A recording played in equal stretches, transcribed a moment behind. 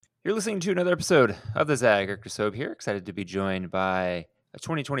You're listening to another episode of the Zag. Eric Sobe here. Excited to be joined by a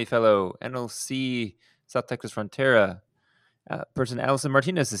 2020 fellow, NLC South Texas Frontera person. Alyson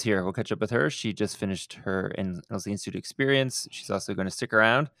Martinez is here. We'll catch up with her. She just finished her NLC Institute experience. She's also going to stick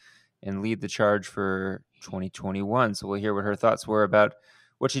around and lead the charge for 2021. So we'll hear what her thoughts were about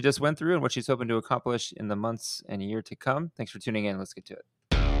what she just went through and what she's hoping to accomplish in the months and year to come. Thanks for tuning in. Let's get to it.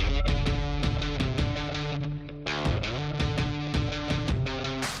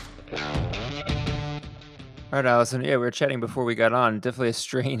 All right, Alyson. Yeah, we were chatting before we got on. Definitely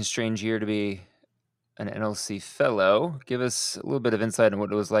a strange year to be an NLC fellow. Give us a little bit of insight on what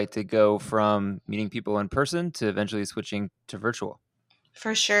it was like to go from meeting people in person to eventually switching to virtual.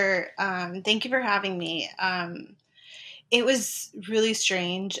 For sure. Thank you for having me. It was really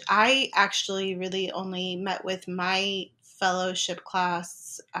strange. I actually really only met with my fellowship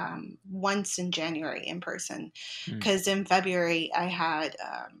class once in January in person, Mm. because in February I had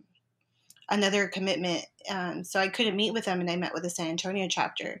another commitment. So I couldn't meet with them, and I met with the San Antonio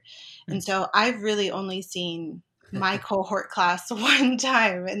chapter. And so I've really only seen my cohort class one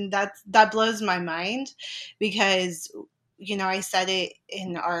time, and that blows my mind because I said it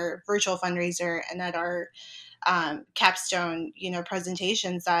in our virtual fundraiser and at our capstone,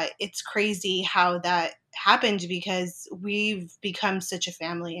 presentations, that it's crazy how that happened because we've become such a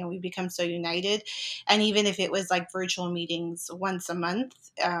family and we've become so united. And even if it was like virtual meetings once a month,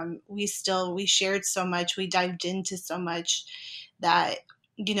 we shared so much, we dived into so much that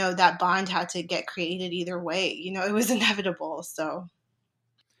that bond had to get created either way. It was inevitable. So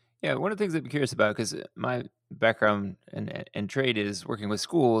Yeah, one of the things I'm curious about, because my background and trade is working with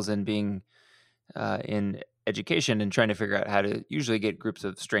schools and being in education and trying to figure out how to usually get groups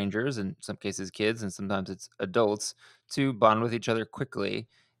of strangers, in some cases kids, and sometimes it's adults, to bond with each other quickly.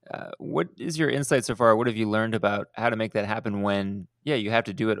 What is your insight so far? What have you learned about how to make that happen when, you have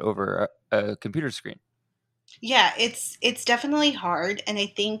to do it over a computer screen? yeah, it's definitely hard, and I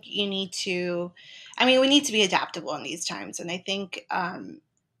think you need to. I mean, we need to be adaptable in these times, and I think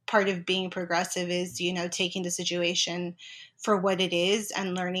part of being progressive is taking the situation for what it is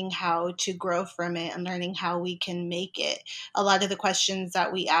and learning how to grow from it and learning how we can make it. A lot of the questions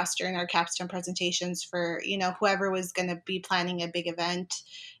that we asked during our capstone presentations for whoever was going to be planning a big event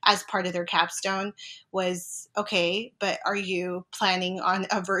as part of their capstone was, okay, but are you planning on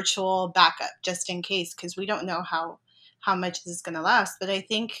a virtual backup just in case? Because we don't know how much this is going to last. But I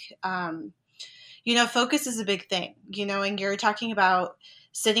think focus is a big thing. And you're talking about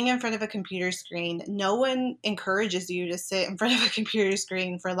sitting in front of a computer screen. No one encourages you to sit in front of a computer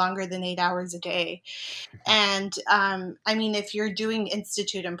screen for longer than 8 hours a day. And I mean, if you're doing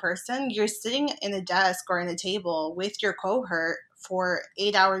institute in person, you're sitting in a desk or in a table with your cohort for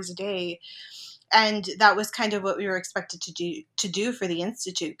 8 hours a day. And that was kind of what we were expected to do for the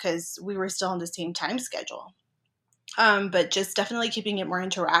institute because we were still on the same time schedule. But just definitely keeping it more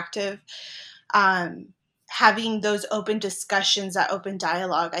interactive, um, having those open discussions, that open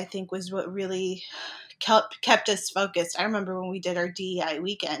dialogue, I think was what really kept us focused. I remember when we did our DEI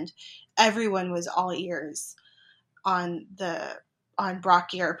weekend, everyone was all ears on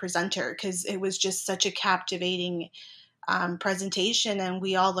Brocky, our presenter, because it was just such a captivating presentation, and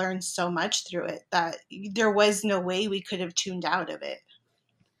we all learned so much through it that there was no way we could have tuned out of it.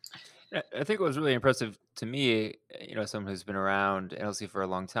 I think what was really impressive to me, someone who's been around NLC for a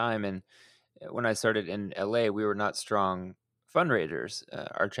long time, and when I started in LA, we were not strong fundraisers.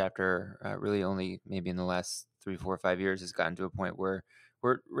 Our chapter really only maybe in the last 3, 4, 5 years has gotten to a point where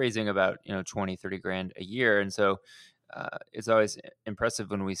we're raising about 20, 30 grand a year. And so it's always impressive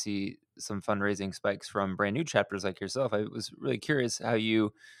when we see some fundraising spikes from brand new chapters like yourself. I was really curious how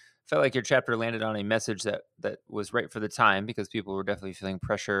you felt like your chapter landed on a message that was right for the time, because people were definitely feeling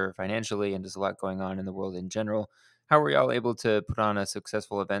pressure financially and there's a lot going on in the world in general. How were y'all able to put on a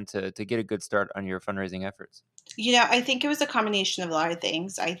successful event to get a good start on your fundraising efforts? I think it was a combination of a lot of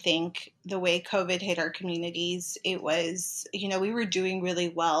things. I think the way COVID hit our communities, it was, we were doing really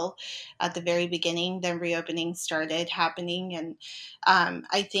well at the very beginning. Then reopening started happening, and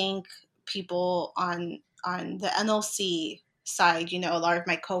I think people on the NLC side, a lot of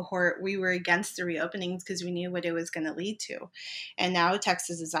my cohort, we were against the reopenings because we knew what it was going to lead to, and now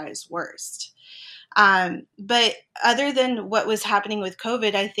Texas is at its worst. But other than what was happening with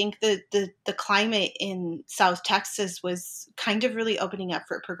COVID, I think the climate in South Texas was kind of really opening up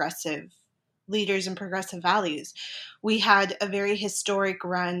for progressive leaders and progressive values. We had a very historic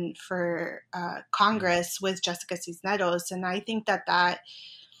run for Congress with Jessica Cisneros, and I think that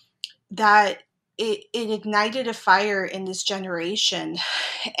it ignited a fire in this generation.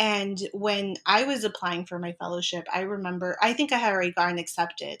 And when I was applying for my fellowship, I remember, I think I had already gotten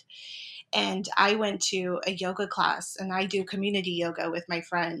accepted. And I went to a yoga class, and I do community yoga with my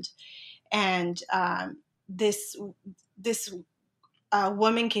friend. And this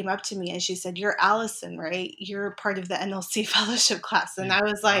woman came up to me and she said, "You're Alyson, right? You're part of the NLC fellowship class." And I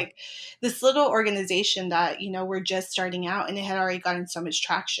was Wow. like, this little organization that, we're just starting out, and it had already gotten so much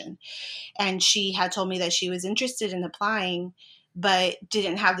traction. And she had told me that she was interested in applying, but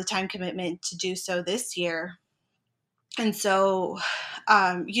didn't have the time commitment to do so this year. And so,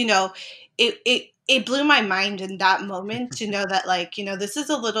 it blew my mind in that moment to know that, like, this is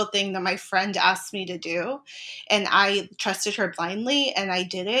a little thing that my friend asked me to do, and I trusted her blindly, and I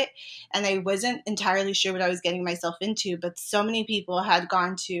did it. And I wasn't entirely sure what I was getting myself into, but so many people had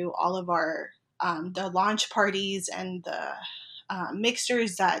gone to all of our the launch parties and the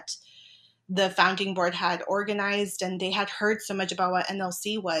mixers that the founding board had organized, and they had heard so much about what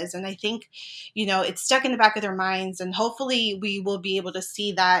NLC was. And I think, it's stuck in the back of their minds, and hopefully we will be able to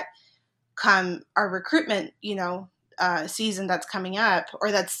see that come our recruitment, season that's coming up,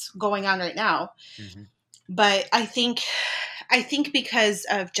 or that's going on right now. Hmm. But I think because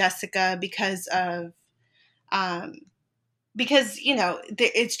of Jessica, um, because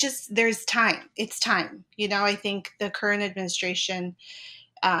it's just, there's time. It's time. I think the current administration,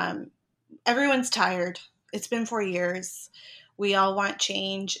 um, everyone's tired. It's been 4 years. We all want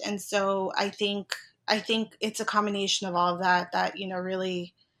change, and so I think it's a combination of all of that that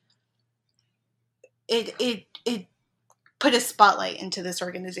really it put a spotlight into this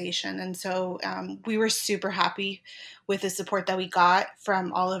organization. And so we were super happy with the support that we got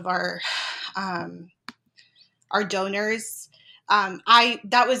from all of um, our donors. I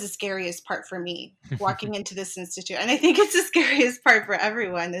That was the scariest part for me, walking into this institute, and I think it's the scariest part for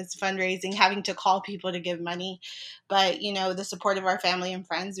everyone, is fundraising, having to call people to give money. But the support of our family and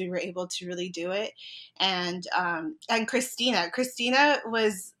friends, we were able to really do it. And Christina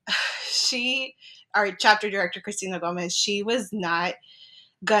was she our chapter director, Christina Gomez, she was not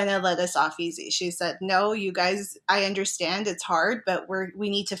gonna let us off easy. She said, "No, you guys, I understand it's hard, but we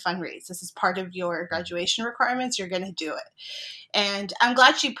need to fundraise. This is part of your graduation requirements. You're gonna do it." And I'm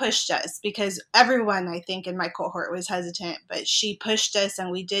glad she pushed us, because everyone, I think, in my cohort was hesitant, but she pushed us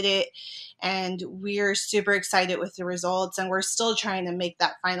and we did it. And we're super excited with the results. And we're still trying to make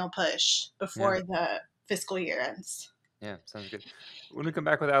that final push Yeah. before the fiscal year ends. Yeah, sounds good. When we come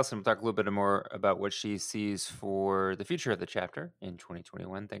back with Allison, we'll talk a little bit more about what she sees for the future of the chapter in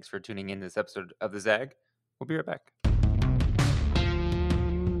 2021. Thanks for tuning in this episode of the ZAG. We'll be right back.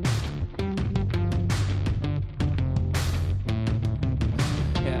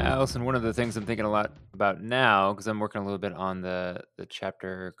 Yeah, Allison, one of the things I'm thinking a lot about now, because I'm working a little bit on the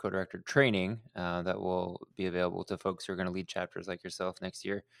chapter co-director training that will be available to folks who are going to lead chapters like yourself next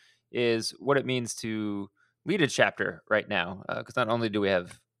year, is what it means to lead a chapter right now. Because not only do we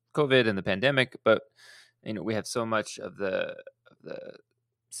have COVID and the pandemic, but we have so much of the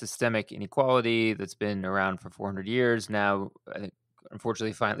systemic inequality that's been around for 400 years now. I think,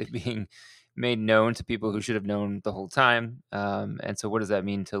 unfortunately, finally being made known to people who should have known the whole time. And so, what does that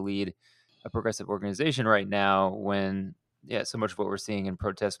mean to lead a progressive organization right now when, yeah, so much of what we're seeing in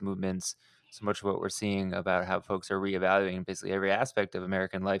protest movements, so much of what we're seeing about how folks are reevaluating basically every aspect of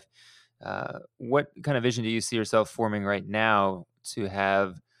American life? What kind of vision do you see yourself forming right now to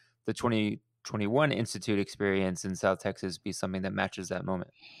have the 2021 Institute experience in South Texas be something that matches that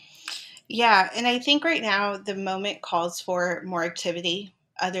moment? Yeah, and I think right now the moment calls for more activity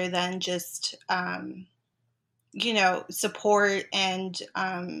other than just support, and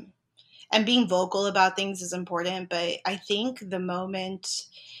being vocal about things is important. But I think the moment,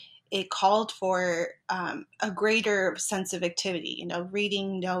 it called for a greater sense of activity,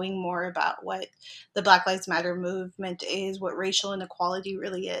 reading, knowing more about what the Black Lives Matter movement is, what racial inequality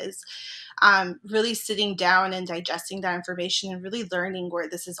really is, really sitting down and digesting that information and really learning where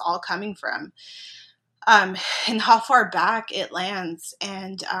this is all coming from, and how far back it lands,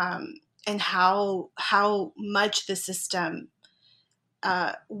 and how much the system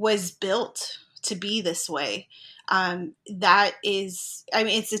was built to be this way. That is, I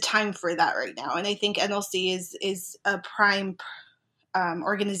mean, it's a time for that right now, and I think NLC is a prime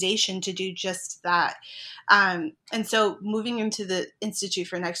organization to do just that. And so, moving into the institute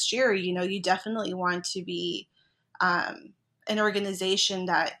for next year, you definitely want to be um, an organization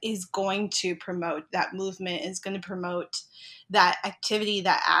that is going to promote that movement, is going to promote that activity,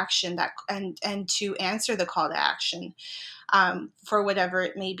 that action, and to answer the call to action, for whatever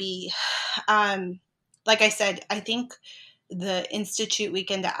it may be. Um, like I said, I think the institute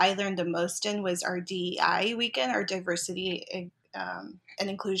weekend that I learned the most in was our DEI weekend, our diversity and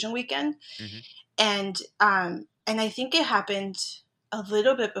inclusion weekend. Hmm. And I think it happened a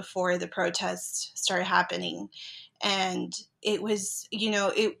little bit before the protests started happening, and it was,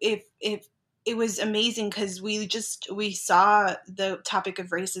 it was amazing because we saw the topic of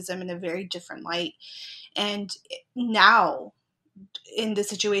racism in a very different light. And now, in the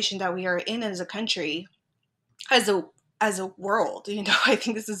situation that we are in as a country, as a world, I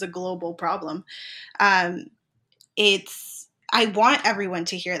think this is a global problem. um it's I want everyone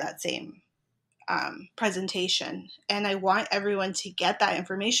to hear that same presentation, and I want everyone to get that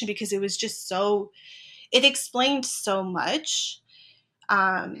information because it was just so, it explained so much.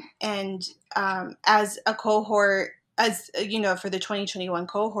 And as a cohort, as for the 2021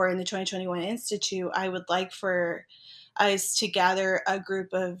 cohort and the 2021 institute, I would like for us to gather a group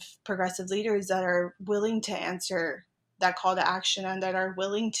of progressive leaders that are willing to answer that call to action and that are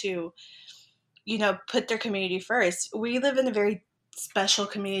willing to, put their community first. We live in a very special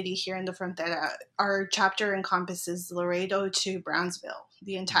community here in the Frontera. Our chapter encompasses Laredo to Brownsville,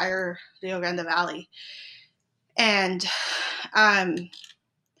 the entire Rio Grande Valley. And um,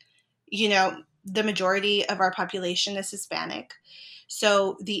 the majority of our population is Hispanic.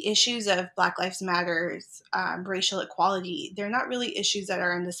 So the issues of Black Lives Matters, racial equality, they're not really issues that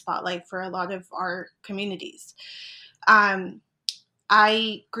are in the spotlight for a lot of our communities. Um,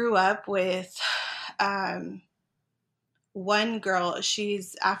 I grew up with um, one girl.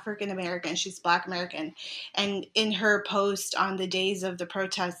 She's African American, she's Black American. And in her post on the days of the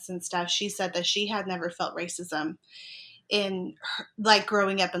protests and stuff, she said that she had never felt racism in her, like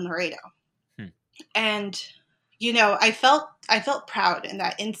growing up in Laredo. Hmm. And I felt proud in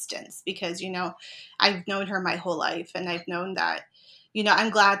that instance because I've known her my whole life, and I've known that,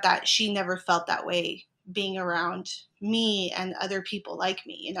 I'm glad that she never felt that way being around me and other people like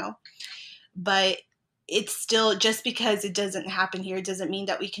me. But it's still, just because it doesn't happen here doesn't mean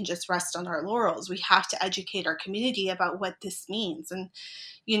that we can just rest on our laurels. We have to educate our community about what this means. And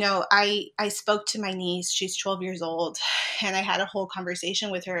I spoke to my niece. She's 12 years old, and I had a whole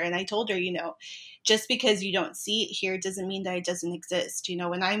conversation with her, and I told her, just because you don't see it here doesn't mean that it doesn't exist.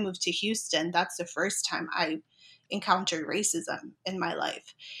 When I moved to Houston, that's the first time I encountered racism in my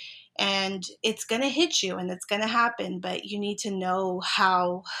life. And it's going to hit you and it's going to happen, but you need to know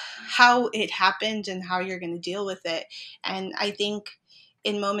how it happened and how you're going to deal with it. And I think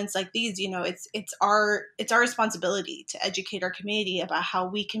in moments like these, it's our responsibility to educate our community about how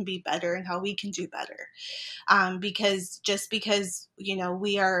we can be better and how we can do better. Because just because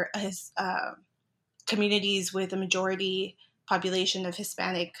we are communities with a majority population of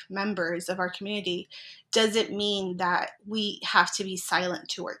Hispanic members of our community doesn't mean that we have to be silent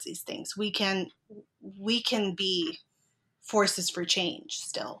towards these things. We can be forces for change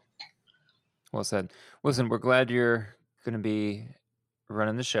still. Well said. Listen, we're glad you're going to be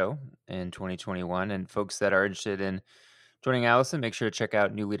running the show in 2021. And folks that are interested in joining Alyson, make sure to check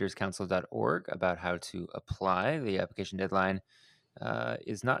out newleaderscouncil.org about how to apply. The application deadline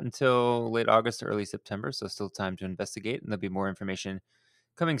is not until late August or early September, so still time to investigate. And there'll be more information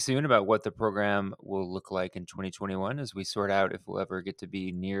coming soon about what the program will look like in 2021 as we sort out if we'll ever get to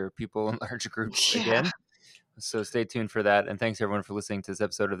be near people in large groups Yeah. again. So stay tuned for that. And thanks everyone for listening to this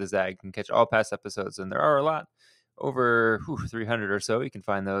episode of The Zag. You can catch all past episodes, and there are a lot, over 300 or so. You can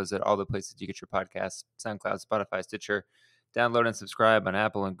find those at all the places you get your podcasts: SoundCloud, Spotify, Stitcher. Download and subscribe on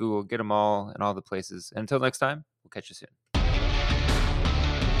Apple and Google. Get them all in all the places. And until next time, we'll catch you soon.